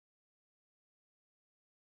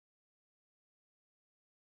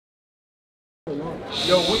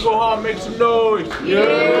Yo, we go hard, make some noise. Yeah.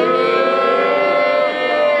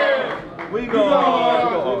 We go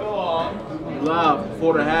hard. Live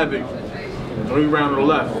for the HAVOC. 3 round to the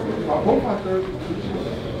left.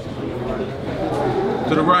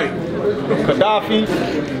 To the right. Kadaphi,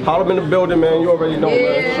 Harlem in the building, man. You already know,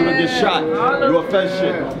 man. Shooter get shot. You offense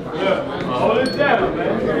shit. Hold it down,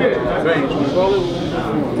 man.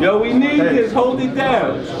 Bangz. Yo, we need this. Hold it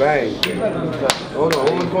down. Bang. Hold on,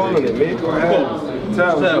 who's calling it, man? Go ahead.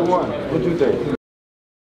 Tell what you want. What you think?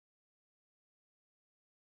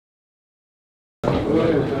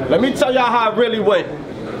 Let me tell y'all how it really went.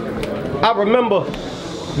 I remember,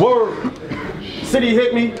 word, City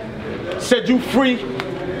hit me, said you free.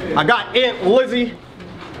 I got Aunt Lizzie.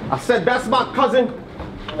 I said that's my cousin.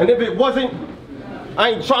 And if it wasn't, I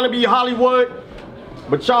ain't trying to be Hollywood,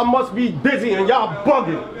 but y'all must be dizzy and y'all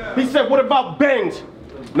bugging. He said, what about Bangz?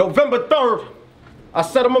 November 3rd. I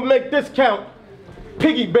said, I'm gonna make this count.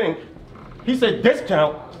 Piggy bank. He said,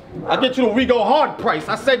 discount? I get you the WeGo hard price.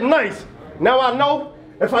 I said, nice. Now I know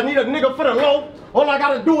if I need a nigga for the low, all I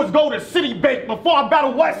gotta do is go to Citibank before I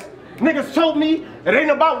battle West. Niggas told me it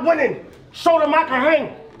ain't about winning. Show them I can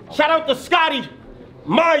hang. Shout out to Scotty,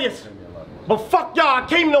 Myers. But fuck y'all, I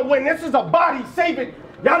came to win. This is a body, save it.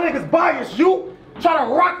 Y'all niggas biased. You try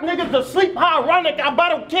to rock niggas to sleep. How ironic, I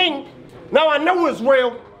battled King. Now I know it's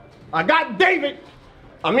real. I got David.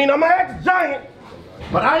 I'm an ex-giant,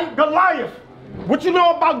 but I ain't Goliath. What you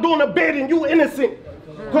know about doing a bid and you innocent?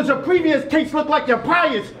 Cause your previous case looked like your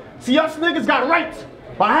priors. See, us niggas got rights,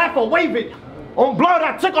 but I have to waive it. On blood,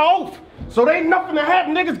 I took an oath. So there ain't nothing to have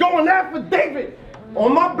niggas going after David.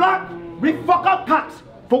 On my block, we fuck up cops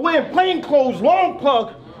for wearing plain clothes, long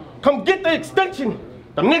plug. Come get the extension.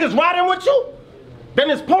 The niggas riding with you?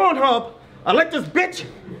 Then it's Pornhub. I let this bitch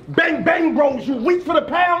bang bang bros. You weak for the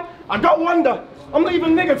pound? I go under. I'm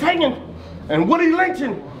leaving niggas hanging. And Woody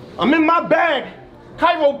lynching. I'm in my bag.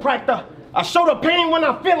 Chiropractor. I show the pain when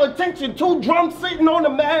I feel attention. 2 drums sitting on the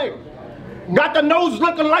mag. Got the nose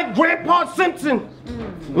looking like Grandpa Simpson.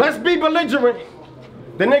 Let's be belligerent.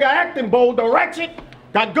 The nigga acting bold, the ratchet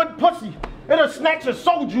got good pussy. It'll snatch your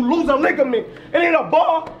soul, you lose a ligament. It ain't a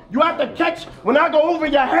ball you have to catch when I go over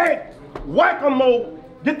your head. Whack-a-mole,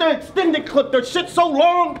 get the extended clip. The shit so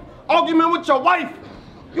long, argument with your wife,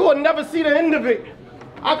 you will never see the end of it.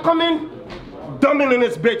 I come in, dumbing in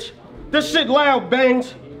this bitch. This shit loud,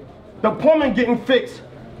 Bangz. The plumbing getting fixed.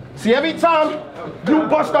 See, every time you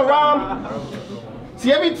bust a rhyme,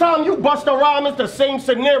 it's the same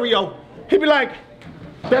scenario. He be like,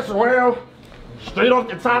 that's round, straight off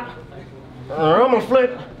the top. I'm a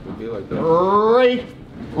flip. Ray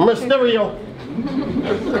Mysterio.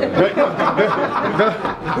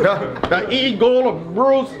 the eagle of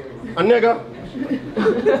Bruce, a nigga.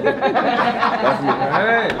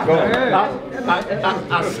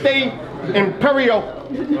 I stay Imperial.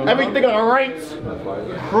 Everything on the rights.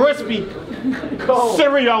 Crispy.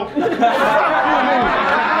 Cereal.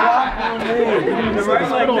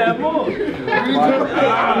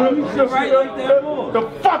 The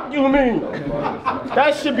fuck you mean?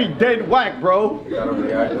 That should be dead whack, bro.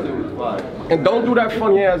 And don't do that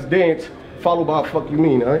funny ass dance followed by fuck you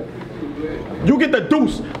mean, alright? You get the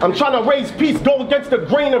deuce. I'm trying to raise peace, go against the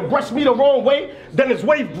grain and brush me the wrong way, then it's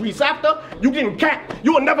wave grease. After, you getting capped.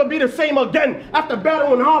 You will never be the same again. After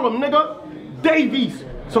battle in Harlem, nigga. Davies.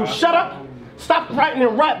 So shut up. Stop writing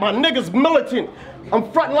and rap. My niggas militant. I'm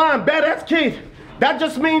frontline badass kid. That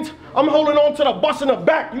just means I'm holding on to the bus in the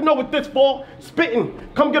back. You know what this for? Spitting.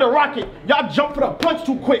 Come get a rocket. Y'all jump for the punch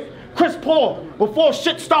too quick. Chris Paul, before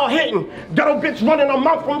shit start hitting. Ghetto bitch running her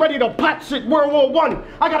mouth, I'm ready to pop shit. World War I.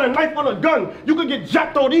 I got a knife on a gun. You could get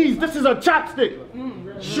jacked on these. This is a chopstick.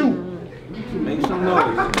 Shoot. Make some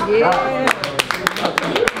noise. Yeah.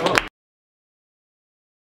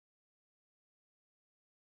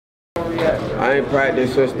 I ain't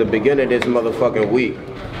practiced since the beginning of this motherfucking week.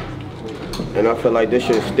 And I feel like this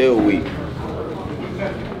shit's still weak.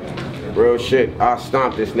 Real shit, I'll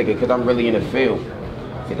stomp this nigga cause I'm really in the field.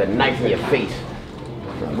 Get the knife in your face.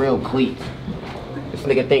 Real cleats. This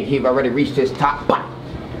nigga think he already reached his top. Pop.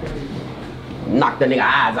 Knock the nigga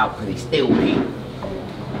eyes out cause he still beat.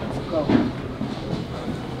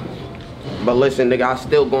 But listen nigga, I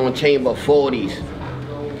still going chamber 40s.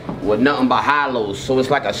 With nothing but hollows, so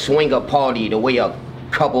it's like a swinger party the way a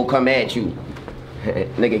couple come at you.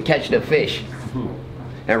 Nigga, catch the fish.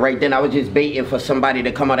 And right then I was just baiting for somebody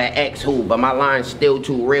to come out of X who, but my line's still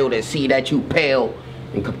too real to see that you pale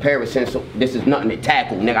in comparison, so this is nothing to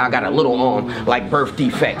tackle. Nigga, I got a little arm like birth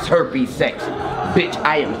defects, herpes sex. Bitch,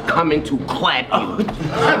 I am coming to clap you.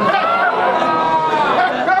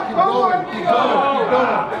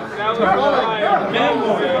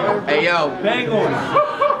 yo. Bang on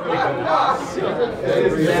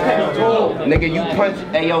Nigga, you punch,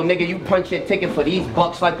 hey yo, nigga, you punch your ticket for these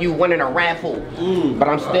bucks like you winning a raffle. But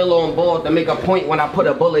I'm still on board to make a point when I put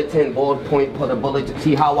a bulletin. Board point, put a bulletin.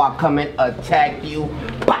 See how I come and attack you.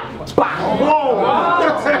 Bah, bah.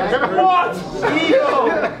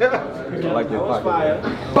 I like your pocket.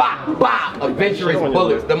 Bah, bah. Adventurous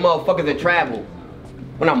bullets, the motherfuckers that travel.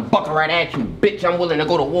 When I'm bucking right at you, bitch, I'm willing to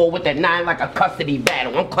go to war with that 9 like a custody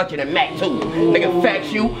battle. I'm clutching a Mac too. Nigga,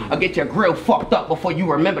 fax you, I'll get your grill fucked up before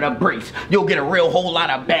you remember the brace. You'll get a real whole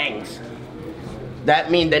lot of bangs.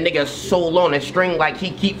 That mean the nigga sold on a string like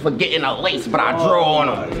he keep forgetting a lace, but I draw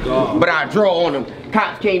on him. But I draw on him.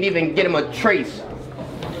 Cops can't even get him a trace.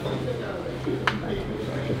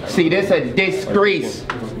 See, this a disgrace.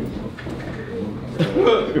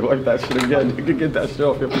 Wipe that shit again. You can get that shit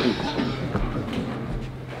off your feet.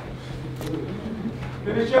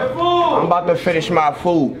 Finish your food! I'm about to finish my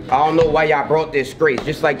food. I don't know why y'all brought this disgrace.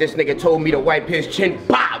 Just like this nigga told me to wipe his chin.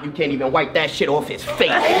 Bow! You can't even wipe that shit off his face.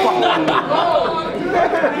 Stop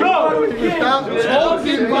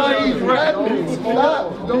talking about these rappers.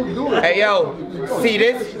 Stop. Don't do it. Hey yo, see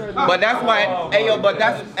this? But that's why, hey yo,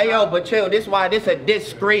 but chill. This why this a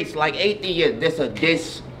disgrace. Like atheist, this a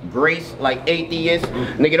disgrace. Like atheist.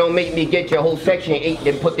 Nigga, don't make me get your whole section 8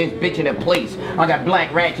 then put this bitch in a place. I got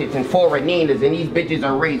black ratchets and foreign ninas and these bitches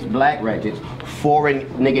are race. Black ratchets, foreign,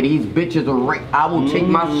 nigga, these bitches are race. I will take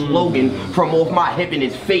my slogan from off my hip in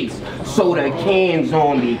his face. Soda cans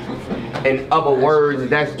on me. In other words,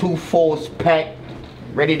 that's 2 force pack.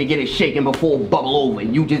 Ready to get it shaken before it bubble over.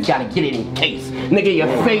 You just gotta get it in case. Nigga, your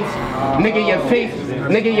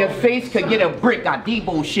face could get a brick. I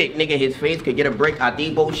Debo shit. Nigga, his face could get a brick. I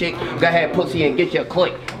Debo shit. Go ahead, pussy, and get your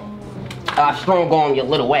click. I strong on your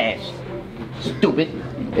little ass. Stupid.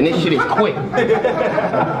 And this shit is quick.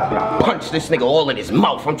 Punch this nigga all in his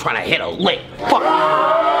mouth. I'm trying to hit a lick. Fuck.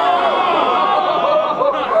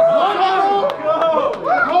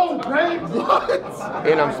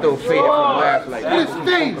 And I'm still faded from laugh like that. This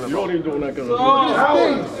thing. You don't even doing that because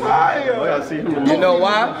You know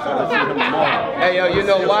why? Hey yo, you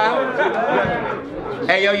know why?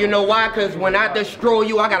 Hey yo, you know why? Cause when I destroy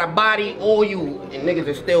you, I got a body all you, and niggas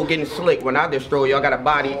is still getting slick. When I destroy you, I got a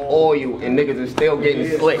body all you, and niggas is still getting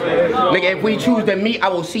slick. Nigga, if we choose to meet, I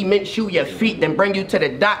will cement shoe your feet, then bring you to the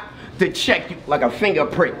doc to check you like a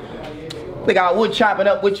fingerprint. Nigga, I would chop it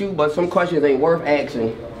up with you, but some questions ain't worth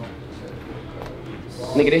asking.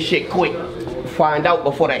 Nigga, this shit quick. Find out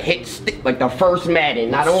before the hit stick like the first Madden.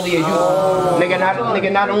 Not only is you,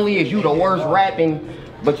 not only is you the worst rapping,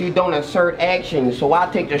 but you don't assert action. So I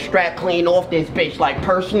take the strap clean off this bitch like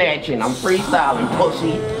purse snatching. I'm freestyling,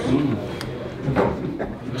 pussy.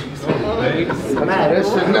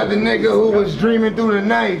 That's another nigga who was dreaming through the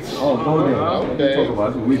nights. Oh, go there. Talk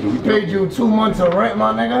about it. We Paid you 2 months of rent,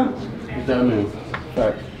 my nigga. What's that mean?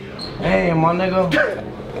 Fact. Hey, my nigga.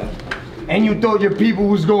 And you thought your people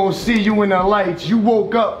was gonna see you in the lights. You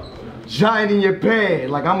woke up giant in your pad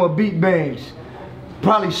like I'm a beat Bangz.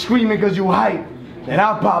 Probably screaming cause you hype. And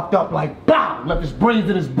I popped up like BOW! Left his brains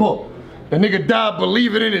in his book. The nigga died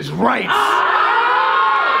believing in his rights. That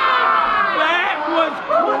was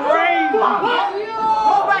crazy!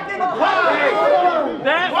 Go back in the car!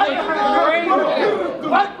 That was crazy!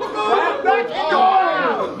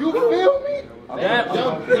 You feel me?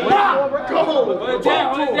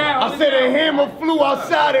 I said a hammer flew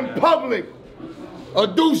outside in public. A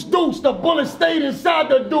deuce, the bullet stayed inside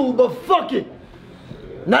the dude, but fuck it.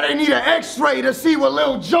 Now they need an x-ray to see what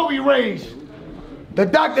little Joey raised. The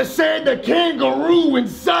doctor said the kangaroo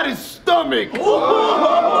inside his stomach. He's wilding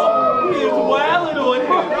on him.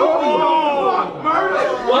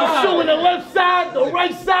 I'm shooting the left side, the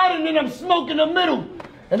right side, and then I'm smoking the middle.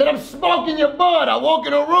 And then I'm smoking your bud. I walk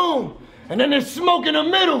in the room. And then there's smoke in the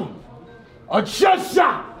middle. A chest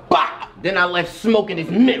shot. Bah! Then I left smoke in his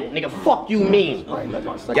middle. Nigga, fuck you mean? Y'all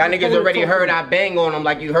niggas already heard I bang on him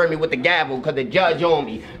like you heard me with the gavel cause the judge on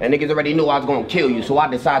me. And niggas already knew I was gonna kill you, so I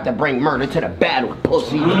decided to bring murder to the battle,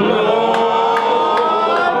 pussy. What's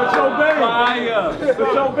your bang? What's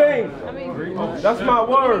your bang? That's my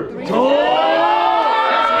word.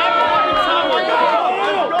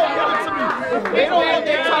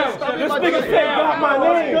 This nigga said got my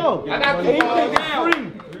name. I got the free.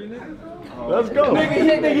 Let's go. Nigga, he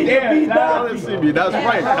think he can beat Kadaphi. Let's see me. That's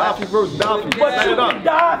right. Kadaphi versus Kadaphi. Set it up.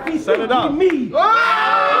 Kadaphi Set it up. me.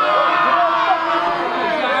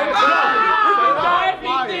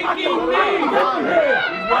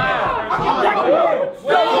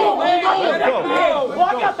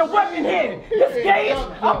 Walk out the weapon here. This gauge,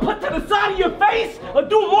 I'll put to the side of your face or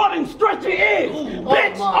do more than stretch your ears.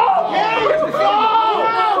 Bitch, oh,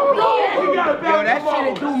 that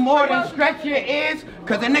shit'll do more than stretch your ears,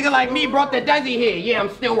 cause a nigga like me brought the Desi here. Yeah, I'm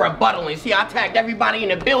still rebuttaling. See, I tagged everybody in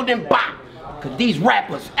the building, bop. Cause these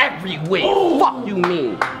rappers everywhere. Ooh. Fuck you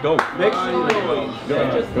mean? Go. Make some noise.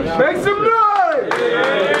 Make some noise!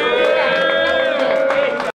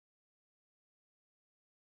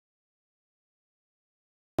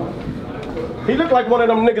 He look like one of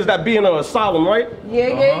them niggas that be in an asylum, right?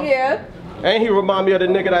 Yeah. And he remind me of the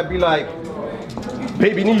nigga that be like,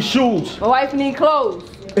 baby need shoes. My wife need clothes.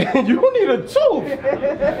 You need a tooth.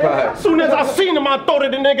 Right. Soon as I seen him, I thought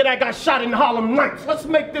of the nigga that got shot in Harlem Nights. Let's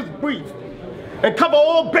make this brief and cover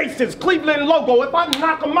all bases. Cleveland logo. If I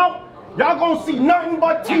knock him out, y'all gonna see nothing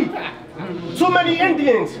but teeth. Too many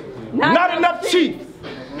Indians, not enough chiefs.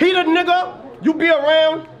 He the nigga you be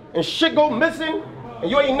around and shit go missing and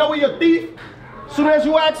you ain't know he a thief. Soon as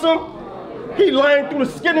you ask him, he lying through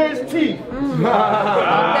the skin of his teeth.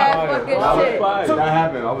 That fucking shit. So, that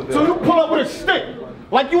happened. I was there. So you pull up with a stick,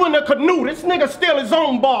 like you in a canoe. This nigga steal his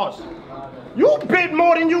own bars. You bit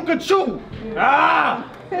more than you could chew. I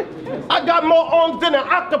got more arms than an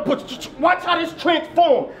octopus. Watch how this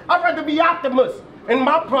transform. I'd rather be Optimus in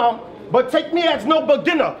my prom, but take me as no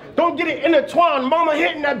beginner. Don't get it intertwined. Mama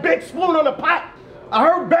hitting that big spoon on the pot. I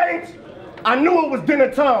heard Bangz. I knew it was dinner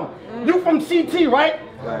time. You from CT, right?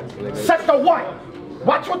 Set the what?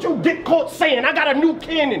 Watch what you get caught saying. I got a new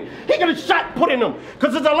cannon. He got a shot put in him.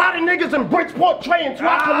 Cause there's a lot of niggas in Bridgeport traying so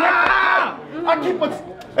I keep a,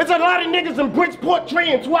 there's a lot of niggas in Bridgeport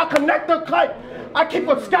traying so I connect the cut. I keep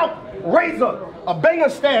a scalp razor, a banger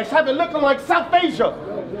stash, have it looking like South Asia.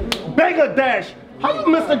 Banger dash. How you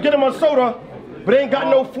miss to get him a soda, but ain't got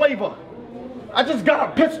no flavor? I just got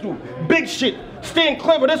a pistol, big shit. Staying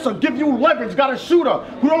clever, this'll give you leverage. Got a shooter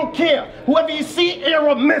who don't care. Whoever you see, air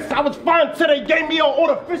or miss. I was fine till they gave me an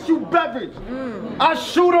artificial beverage. I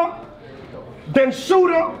shoot him, then shoot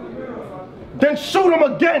him, then shoot him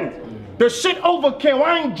again. The shit overkill.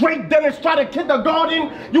 I ain't Drake Dennis, try to kindergarten.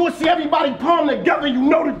 You will see everybody palm together, you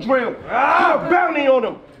know the drill. Put a bounty on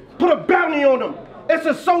him. Put a bounty on him. It's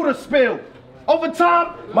a soda spill. Over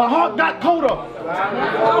time, my heart got colder. Come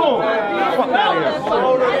on. Fuck out of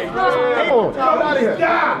here.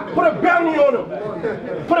 Put a bounty on him.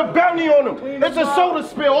 Put a bounty on him. It's a soda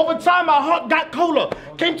spill. Over time, my heart got colder.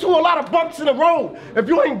 Came to a lot of bumps in the road. If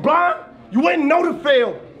you ain't blind, you ain't know to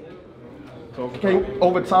fail.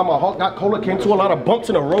 Over time, my heart got colder. Came to a lot of bumps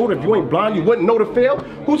in the road. If you ain't blind, you wouldn't know to fail.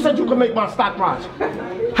 Who said you could make my stock rise?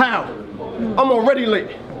 How? I'm already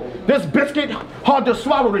late. This biscuit, hard to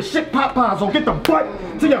swallow. The shit Popeyes will get the butt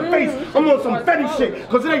to your face. I'm on some fetty shit,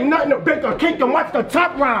 cause it ain't nothing to bake a cake and watch the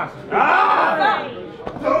top rise.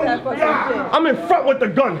 I'm in front with the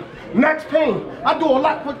gun. Max Payne, I do a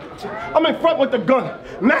lot for, I'm in front with the gun.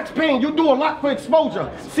 Max Payne, you do a lot for exposure.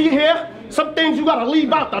 See here, some things you gotta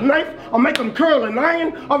leave out. The knife, or make them curl and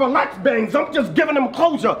iron, or relax Bangz. I'm just giving them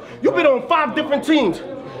closure. You been on 5 different teams.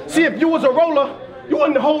 See, if you was a roller, you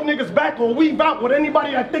wouldn't hold niggas back or weave out with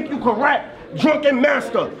anybody that think you could rap. Drunken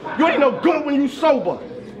master. You ain't no good when you sober.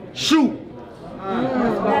 Shoot.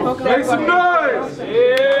 Make some noise.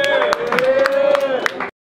 Yeah.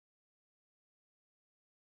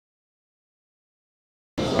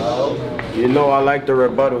 You know I like the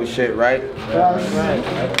rebuttal shit, right?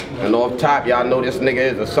 And off top, y'all know this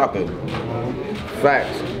nigga is a sucker.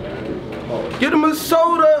 Facts. Get him a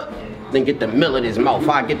soda, then get the mill in his mouth.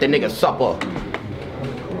 I get the nigga supper.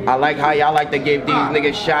 I like how y'all like to give these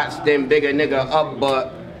niggas shots, then bigger nigga up,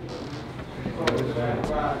 but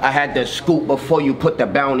I had to scoop before you put the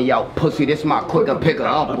bounty out. Pussy, this my quicker picker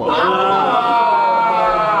up.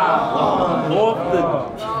 Off the...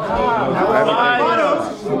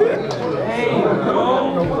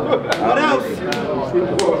 What else?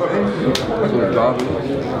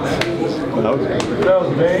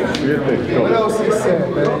 What else he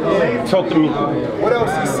said? Talk to me. What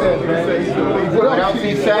else he said? What else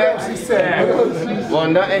he said? Well,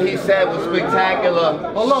 nothing he said was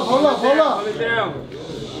spectacular. Hold up.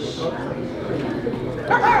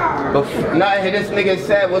 Nothing this nigga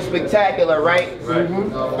said was spectacular, right?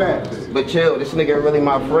 But chill, this nigga really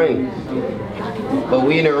my friend. But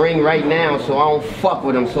we in the ring right now, so I don't fuck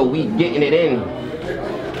with him, so we getting it in.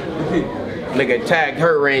 Nigga tagged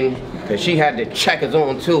her in, cause she had the checkers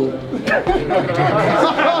on too.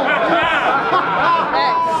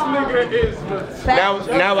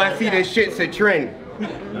 Now I see this shit's a trend.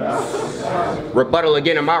 Rebuttal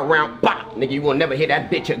again in my round, pop! Nigga, you will never hear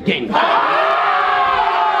that bitch again.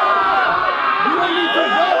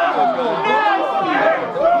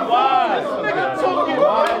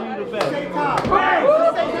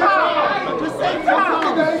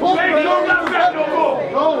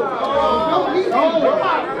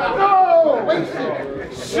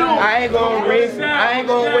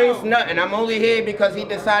 nothing. I'm only here because he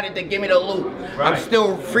decided to give me the loot. I'm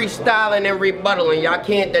still freestyling and rebuttaling. Y'all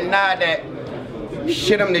can't deny that.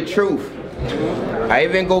 Shit, I'm the truth. I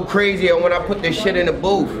even go crazier when I put this shit in the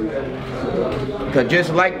booth. Cause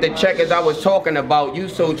just like the checkers I was talking about, you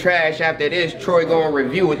so trash after this, Troy gonna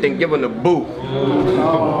review it, then give him the boot.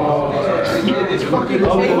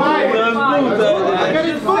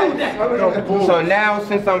 So now,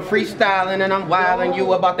 since I'm freestyling and I'm wilding,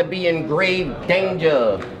 you about to be in grave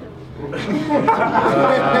danger.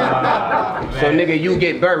 So nigga, you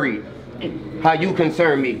get buried. How you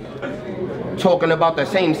concern me? Talking about the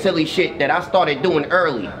same silly shit that I started doing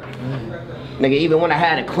early. Nigga, even when I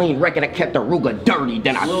had a clean record, I kept the Ruger dirty.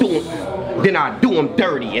 Then I do him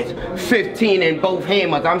dirty. It's 15 in both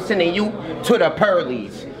hammers. I'm sending you to the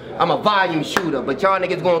pearlies. I'm a volume shooter, but y'all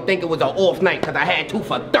niggas gonna think it was an off night because I had 2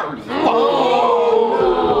 for 30.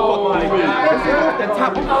 Oh my God. That's off the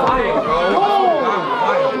top of fire, bro.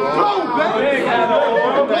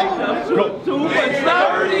 2 for 30.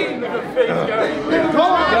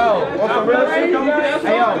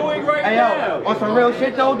 Hey yo, on some real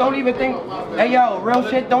shit though, don't even think. Hey yo, real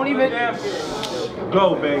shit, don't even.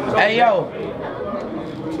 Go, Bangz. Hey yo.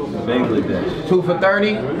 2 for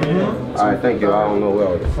 30? Alright, thank you. I don't know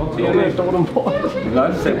where it is.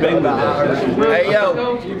 Hey yo.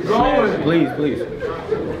 Please.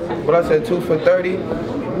 But I said 2 for 30.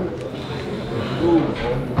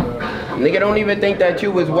 Nigga, don't even think that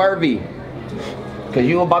you was worthy. Cause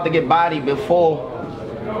you about to get bodied before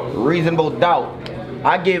reasonable doubt.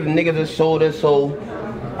 I give niggas a soda, so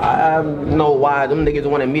I know why them niggas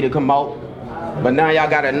wanted me to come out. But now y'all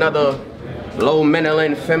got another low mental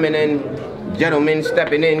and feminine gentleman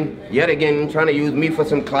stepping in yet again, trying to use me for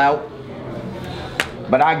some clout.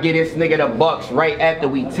 But I get this nigga the bucks right after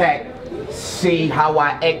we tack. See how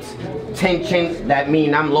I X tensions? That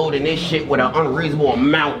mean I'm loading this shit with an unreasonable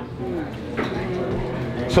amount.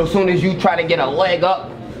 So soon as you try to get a leg up,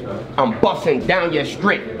 I'm busting down your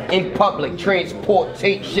strip in public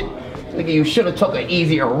transportation. Nigga, you should have took an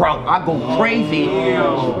easier route. I go crazy.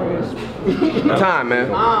 Time,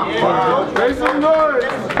 man. Make some noise.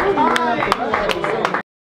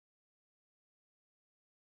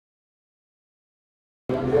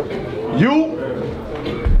 You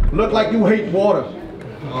look like you hate water.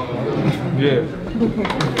 Yeah.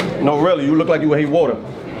 No, really, you look like you hate water.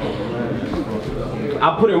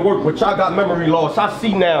 I put in work, but y'all got memory loss. I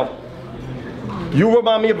see now. You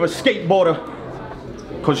remind me of a skateboarder,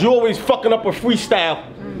 cause you always fucking up a freestyle.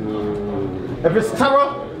 If it's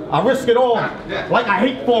terror, I risk it all. Like I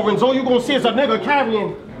hate foreigns, all you gonna see is a nigga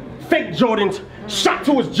carrying fake Jordans, shot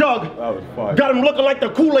to his jug. Got him looking like the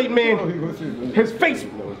Kool-Aid man. His face.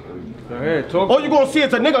 All you gonna see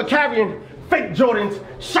is a nigga carrying fake Jordans,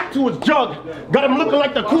 shot to his jug. Got him looking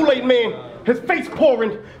like the Kool-Aid man. His face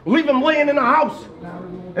pouring, leave him laying in the house.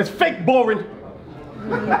 It's fake boring.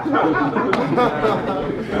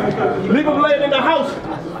 Leave him laying in the house.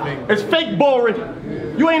 It's fake boring.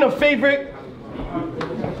 You ain't a favorite.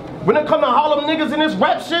 When it come to Harlem niggas in this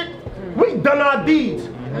rap shit, we done our deeds.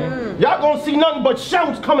 Y'all gonna see nothing but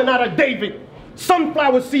shells coming out of David.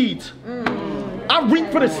 Sunflower seeds. I reach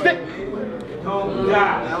for the stick.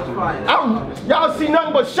 Y'all see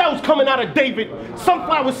nothing but shells coming out of David.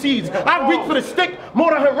 Sunflower seeds. I reach for the stick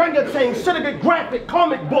more than orangutan. Shoulda get graphic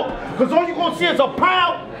comic book. Cause all you gonna see is a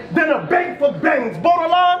pile, then a bank for Bangz.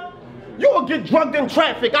 Borderline, you will get drugged in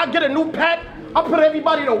traffic. I get a new pack. I put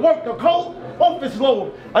everybody to work. The code, office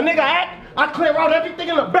load. A nigga act, I clear out everything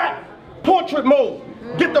in the back. Portrait mode.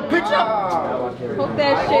 Get the picture? Hook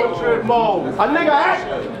that shit. Portrait mode. A nigga act,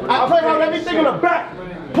 I clear out everything in the back.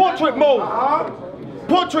 Portrait mode.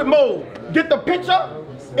 Portrait mode. Get the picture?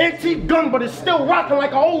 Antique gun, but it's still rocking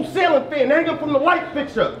like an old ceiling fan hanging from the light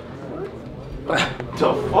fixture. The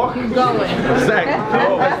fuck is going? Exactly.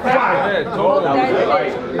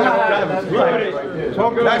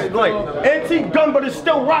 That's like antique gun, but it's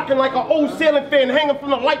still rocking like an old ceiling fan hanging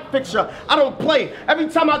from the light fixture. I don't play. Every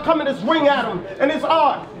time I come in this ring at him, and it's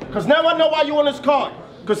odd, cause now I know why you on this card.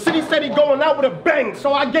 Cause City said he going out with a bang,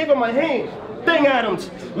 so I gave him a hand. Thing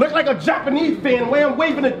Adams. Look like a Japanese fan where I'm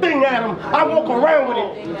waving the thing at him. I walk around with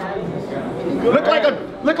it.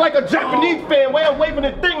 Look like a Japanese fan where I'm waving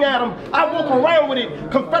the thing at him. I walk around with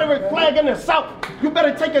it. Confederate flag in the South. You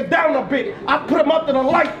better take it down a bit. I put him up to the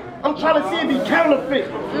light. I'm trying to see if he counterfeit.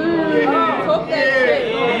 Hook that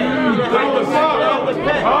shit.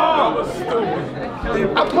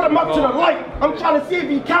 I put him up to the light. I'm trying to see if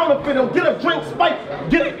he counterfeit. He'll get a drink spike,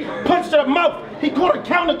 get it punched to the mouth. He caught a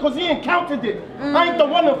counter because he encountered it. I ain't the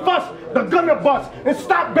one to fuss, the gunner bust, and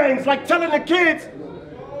stop Bangz like telling the kids.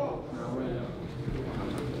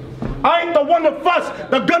 I ain't the one to fuss,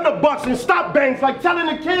 the gun to bust and stop Bangz like telling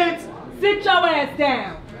the kids. Sit your ass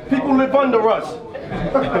down. People live under us.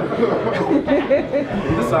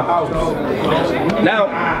 This is a house. Now,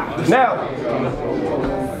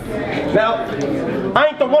 I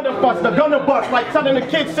ain't the one to fuss, the gun to bust like telling the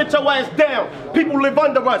kids sit your ass down. People live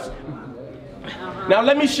under us. Now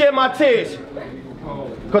let me share my tears,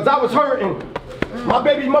 cause I was hurting. My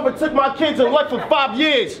baby mother took my kids and left for 5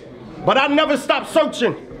 years, but I never stopped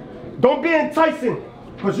searching. Don't be enticing,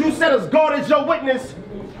 cause you said as God is your witness,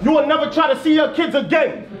 you will never try to see your kids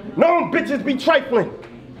again. No bitches be trifling.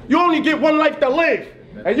 You only get one life to live,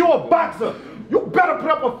 and you a boxer. You better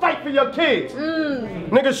put up a fight for your kids.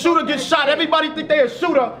 Nigga, shooter gets shot. Everybody think they a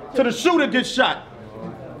shooter till the shooter gets shot.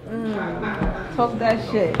 Talk that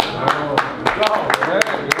shit.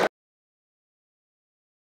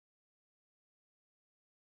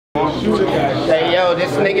 Hey yo,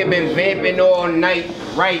 this nigga been vamping all night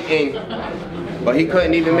writing, but he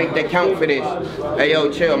couldn't even make the count for this. Hey yo,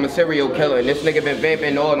 chill, I'm a serial killer, and this nigga been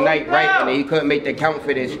vamping all night writing, and he couldn't make the count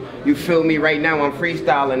for this. You feel me? Right now I'm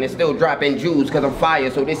freestyling and still dropping jewels cause I'm fire,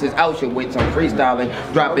 so this is Auschwitz. I'm freestyling,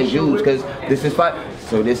 dropping jewels cause this is fire.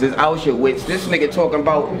 So this is Auschwitz. This nigga talking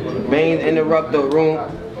about Bangz interrupt the room.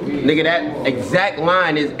 Nigga, that exact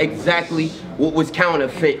line is exactly what was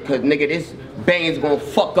counterfeit, cause nigga, this Bangz gonna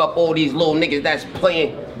fuck up all these little niggas that's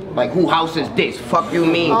playing like, who house is this? Fuck you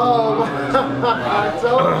mean? Oh, I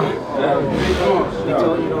told you.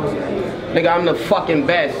 Nigga, I'm the fucking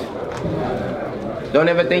best. Don't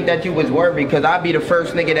ever think that you was worried, cause I be the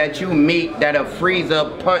first nigga that you meet that'll freeze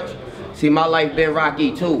up, punch. See, my life been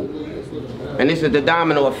rocky too. And this is the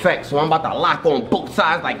domino effect, so I'm about to lock on both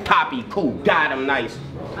sides like Kadaphi. Cool, got him nice.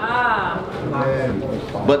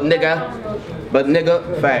 But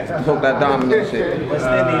nigga, facts, talk that domino shit.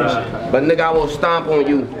 But nigga, I will stomp on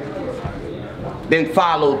you, then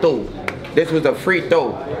follow through. This was a free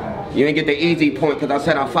throw. You ain't get the easy point cause I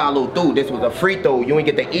said I followed through. This was a free throw. You ain't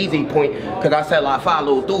get the easy point cause I said I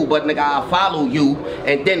followed through. But nigga, I'll follow you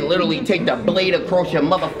and then literally take the blade across your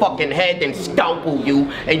motherfucking head and scalpel you,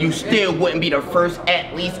 and you still wouldn't be the first,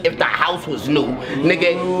 at least if the house was new.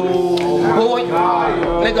 Nigga,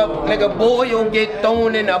 boy, you'll get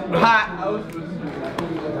thrown in a pot.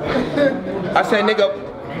 I said, nigga,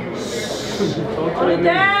 Hold it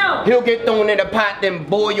down. He'll get thrown in the pot, then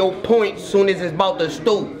boil your point soon as it's about to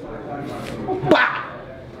stew. Bah!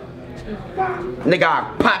 Nigga,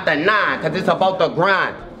 I pop the 9, cause it's about to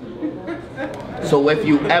grind. So if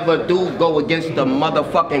you ever do go against the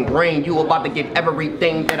motherfucking grain, you about to get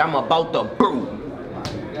everything that I'm about to brew.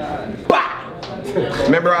 Bah!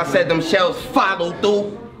 Remember I said them shells follow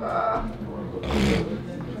through?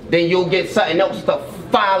 Then you'll get something else to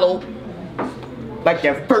follow, like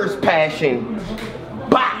your first passion.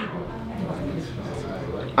 Bah!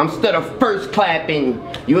 I'm still the first clapping.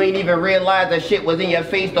 You ain't even realize that shit was in your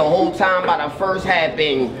face the whole time by the first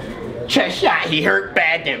happen. Chest shot, he hurt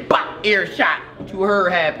bad, then bop, ear shot. What you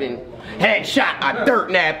heard happen? Head shot, I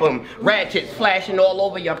dirt nap him. Ratchets flashing all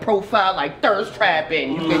over your profile like thirst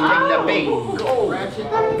trapping. You can take the bait.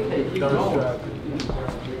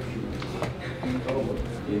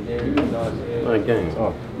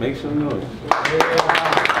 Make some noise.